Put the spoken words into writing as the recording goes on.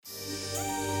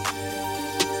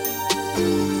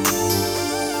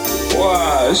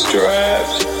Why,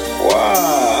 STRAPZ? Why?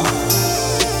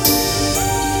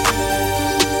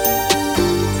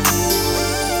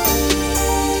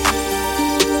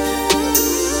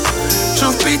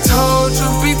 Truth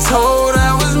be told,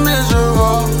 I was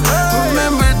miserable.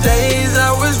 Remember days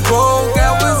I was broke,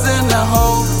 I was in the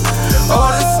hole.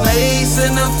 All the snakes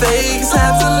and the fakes,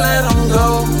 had to let them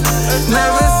go.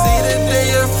 Never see the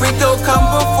day a freak go come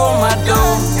before my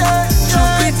door.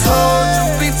 Truth be told,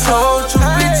 truth be told,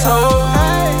 truth be told.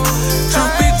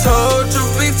 Truth be told,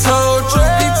 truth be told,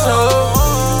 truth be told.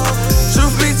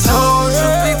 Truth be told,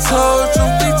 truth be told,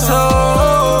 truth be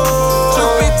told.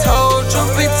 Truth be told,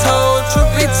 truth be told,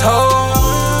 truth be told.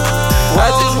 I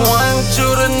just want you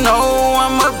to know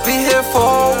I'ma be here for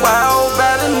a while.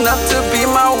 Bad enough to be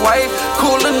my wife,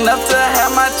 cool enough to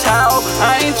have my child.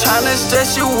 I ain't tryna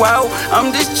stress you out,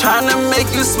 I'm just tryna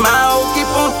make you smile. Keep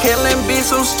on killing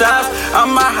beats from strife,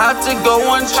 I'ma have to go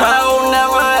on trial.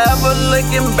 Never ever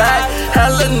looking back,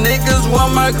 hella niggas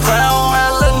want my crown,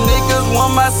 hella niggas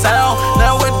want my sound.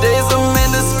 Nowadays I'm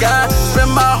in the sky, spend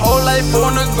my whole life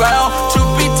on the ground.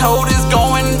 Truth be told, it's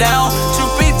going down.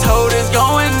 Truth be told, it's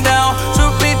going down.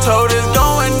 Truth be told, it's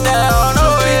going down.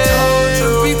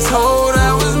 Truth be told,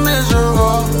 I was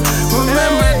miserable.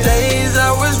 Remember days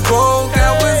I was broke,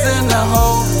 I was in the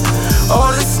hole.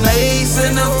 All the snakes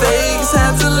and the fakes,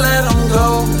 had to let them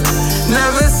go.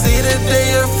 Never see the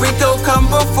day a freak go come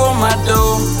before my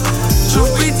door.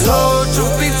 Truth be told,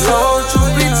 truth be told,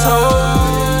 truth be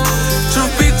told.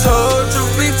 Truth be told,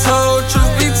 truth be told,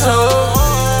 truth be told.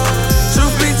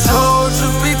 Truth be told,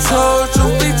 truth be told,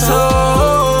 truth be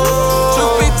told.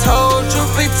 Truth be told,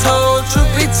 truth be told,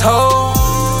 truth be told.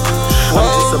 I'm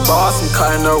just a boss, I'm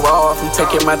cutting her off. I'm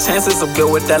taking my chances, I'm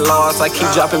good with that loss. I keep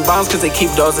dropping bombs cause they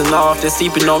keep dozing off. They're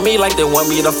sleeping on me like they want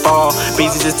me to fall.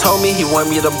 BZ just told me he want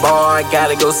me to ball. I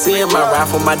gotta go see him, I ride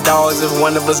for my dogs. If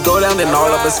one of us go down, then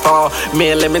all of us fall.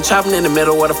 Me and Lemon chopping in the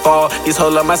middle of the fall. These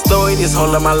whole of my story, these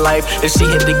whole of my life. If she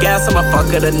hit the gas, I'ma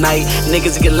fuck her tonight.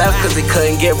 Niggas get left cause they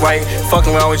couldn't get right.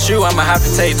 Fucking around with you, I'ma have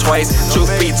to tell you twice. Truth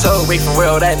be told, wait for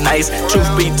real, that nice. Truth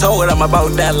be told, I'm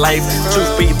about that life.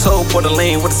 Truth be told, pour the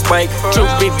lean with a spike.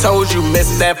 Truth be told, you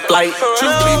missed that flight.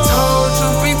 Truth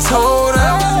be told,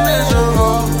 I was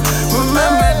miserable.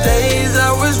 Remember days I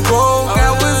was broke,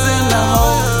 I was in the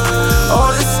hole.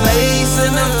 All the snakes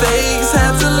and the fakes,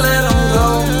 had to let them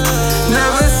go.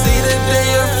 Never see the day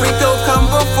a freak go come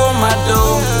before my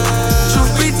door.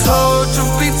 Truth be told,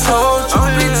 truth be told,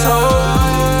 truth be told.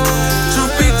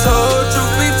 Truth be told,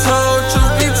 truth be told,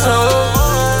 truth be told.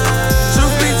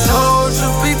 Truth be told,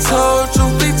 truth be told,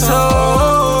 truth be told.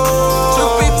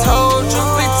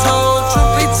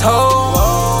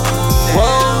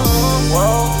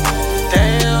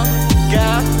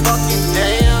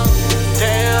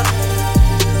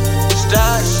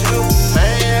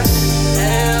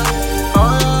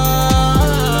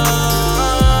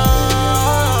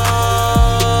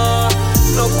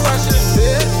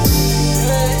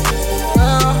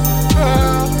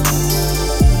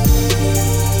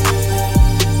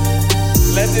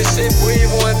 Let this shit breathe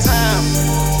one time.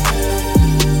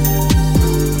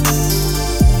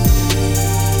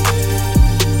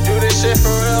 Do this shit for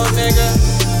real, nigga.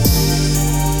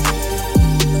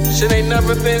 Shit ain't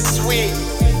never been sweet.